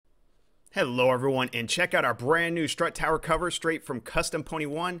Hello everyone, and check out our brand new strut tower cover straight from Custom Pony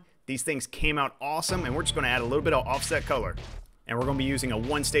One. These things came out awesome, and we're just going to add a little bit of offset color. And we're going to be using a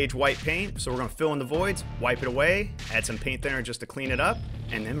one-stage white paint, so we're going to fill in the voids, wipe it away, add some paint thinner just to clean it up,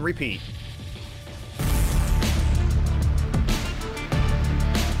 and then repeat.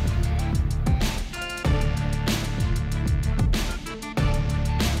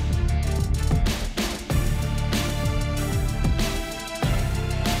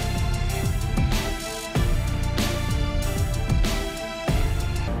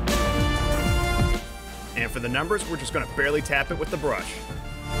 And for the numbers, we're just going to barely tap it with the brush.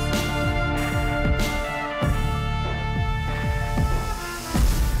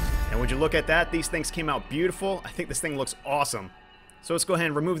 And would you look at that? These things came out beautiful. I think this thing looks awesome. So let's go ahead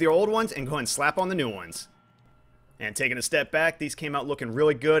and remove the old ones and go ahead and slap on the new ones. And taking a step back, these came out looking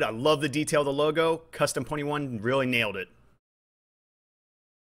really good. I love the detail of the logo. Custom Pony One really nailed it.